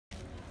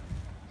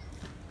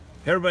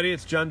Hey everybody,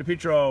 it's John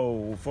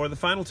DePietro for the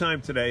final time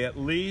today at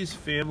Lee's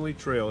Family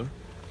Trailer.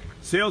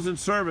 Sales and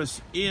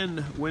service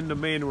in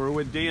Windham, Maine. We're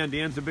with Dan.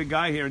 Dan's a big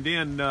guy here. And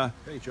Dan,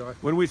 hey John.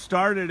 When we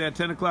started at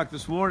 10 o'clock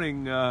this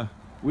morning,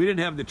 we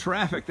didn't have the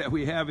traffic that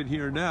we have in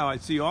here now. I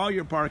see all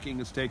your parking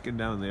is taken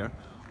down there.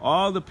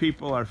 All the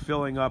people are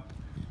filling up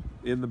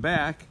in the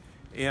back.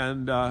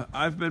 And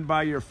I've been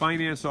by your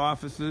finance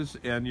offices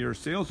and your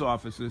sales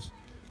offices.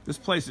 This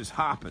place is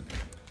hopping.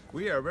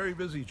 We are very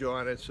busy,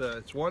 John.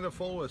 It's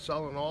wonderful. We're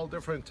selling all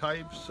different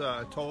types,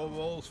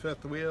 towables,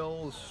 fifth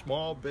wheels,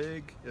 small,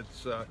 big.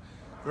 It's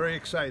very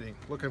exciting.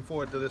 Looking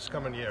forward to this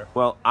coming year.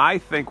 Well, I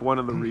think one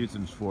of the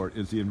reasons for it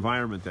is the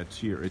environment that's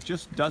here. It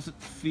just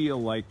doesn't feel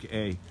like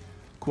a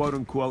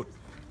quote-unquote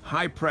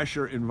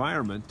high-pressure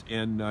environment,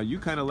 and you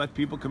kind of let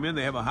people come in.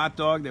 They have a hot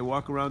dog. They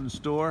walk around the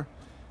store,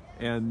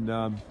 and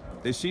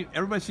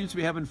everybody seems to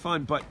be having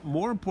fun. But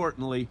more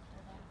importantly,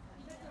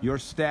 your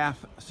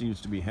staff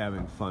seems to be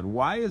having fun.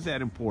 Why is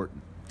that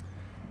important?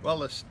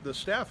 Well, the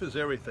staff is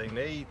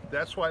everything.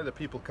 That's why the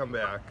people come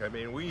back. I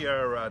mean, we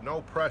are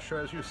no pressure,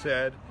 as you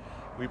said.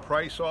 We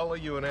price all the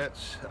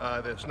units.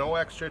 There's no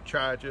extra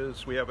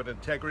charges. We have an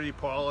integrity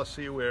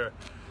policy where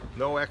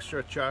no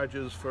extra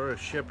charges for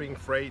shipping,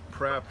 freight,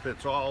 prep.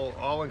 It's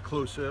all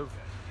inclusive.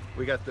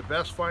 We got the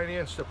best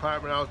finance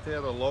department out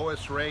there, the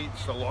lowest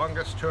rates, the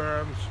longest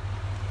terms,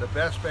 the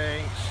best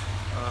banks.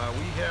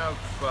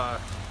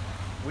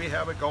 We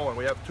have it going.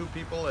 We have two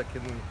people that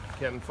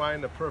can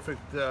find the perfect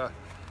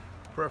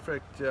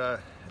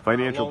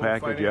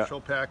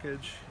financial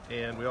package,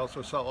 and we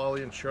also sell all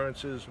the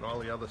insurances and all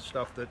the other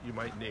stuff that you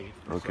might need.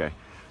 Okay,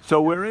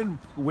 so we're in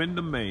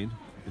Windham, Maine.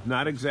 It's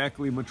not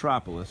exactly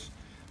Metropolis.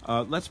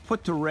 Let's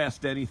put to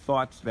rest any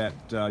thoughts that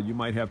you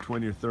might have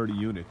 20 or 30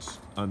 units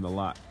on the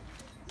lot.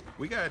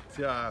 We got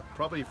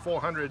probably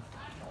 400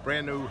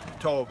 brand new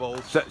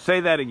towables. Say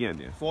that again,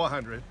 yeah.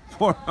 400.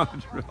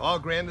 400. All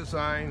Grand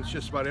Designs,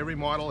 just about every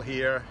model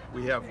here.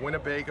 We have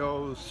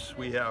Winnebagos,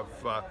 we have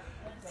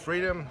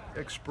Freedom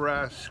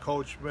Express,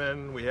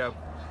 Coachman, we have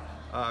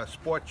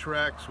Sport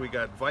Treks, we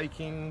got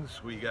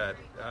Vikings, we got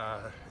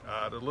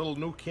the little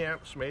new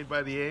camps made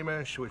by the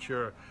Amish, which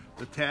are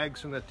the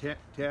tags and the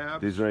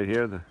tabs. These right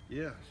here?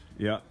 Yes.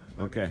 Yeah,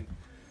 okay.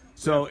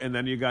 So, and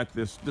then you got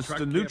this is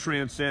the new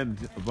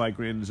Transcend by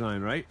Grand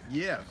Design, right?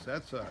 Yes,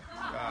 that's a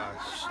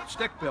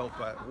stick built,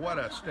 but what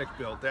a stick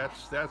built.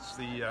 That's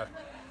the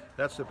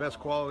best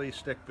quality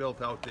stick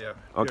built out there.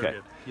 Okay.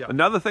 Yep.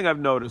 Another thing I've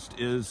noticed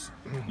is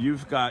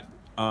you've got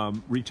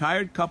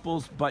retired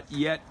couples, but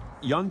yet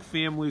young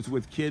families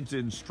with kids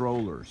in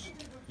strollers.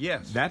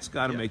 Yes. That's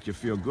got to make you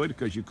feel good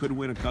because you could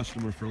win a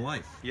customer for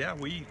life. Yeah,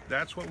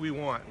 that's what we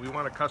want. We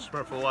want a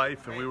customer for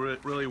life, and we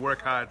really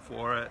work hard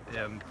for it.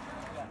 And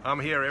I'm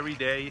here every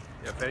day.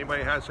 If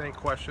anybody has any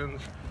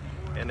questions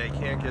and they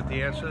can't get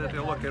the answer that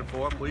they're looking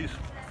for, please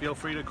feel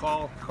free to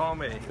call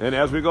me. And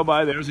as we go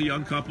by, there's a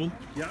young couple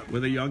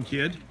with a young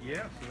kid.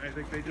 Yes, and I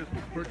think they just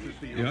purchased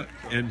the unit.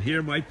 Yeah, and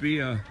here might be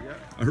a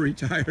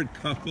retired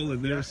couple,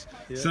 and there's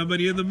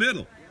somebody in the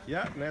middle.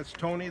 Yeah, and that's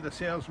Tony, the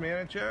sales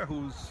manager,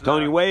 who's...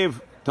 Tony,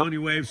 wave. Tony,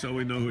 wave so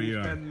we know who you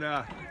are. He's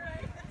been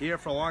here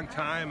for a long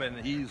time,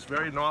 and he's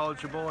very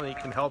knowledgeable, and he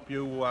can help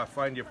you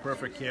find your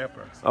perfect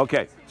camper.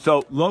 Okay,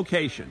 so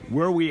location,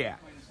 where are we at?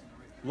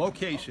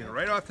 Location,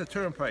 right off the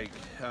turnpike,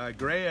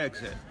 Gray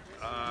exit,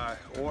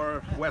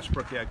 or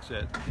Westbrook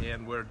exit,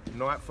 and we're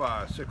not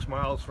far, 6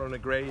 miles from the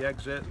Gray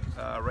exit,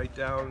 right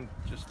down,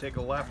 just take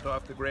a left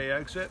off the Gray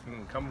exit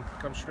and come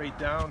straight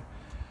down,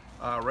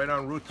 right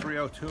on Route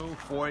 302,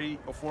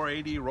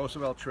 480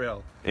 Roosevelt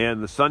Trail.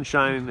 And the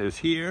Sunshine is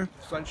here?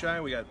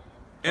 Sunshine, we got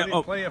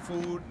plenty of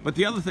food. But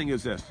the other thing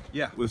is this.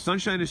 Yeah. Well, the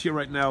Sunshine is here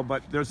right now,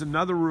 but there's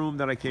another room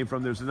that I came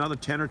from. There's another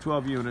 10 or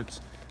 12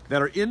 units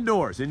that are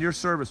indoors in your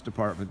service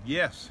department.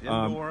 Yes,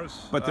 indoors.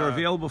 But they're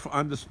available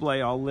on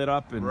display, all lit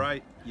up. And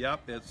right.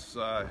 Yep. It's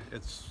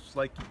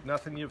like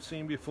nothing you've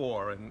seen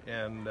before.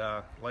 And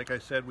like I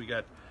said, we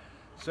got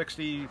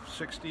 60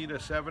 to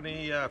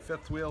 70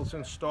 fifth wheels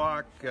in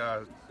stock.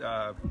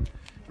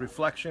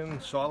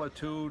 Reflection,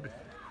 Solitude,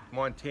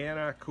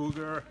 Montana,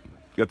 Cougar.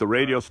 You got the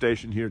radio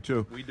station here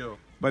too. We do.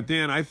 But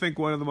Dan, I think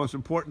one of the most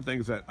important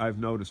things that I've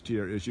noticed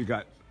here is you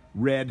got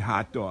red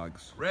hot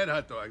dogs. Red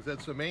hot dogs.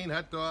 That's the main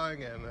hot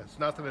dog, and it's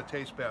nothing that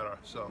tastes better.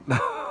 So.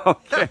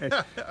 Okay.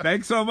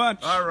 Thanks so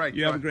much. All right.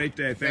 You have a great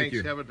day. Thank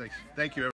you. Thank you.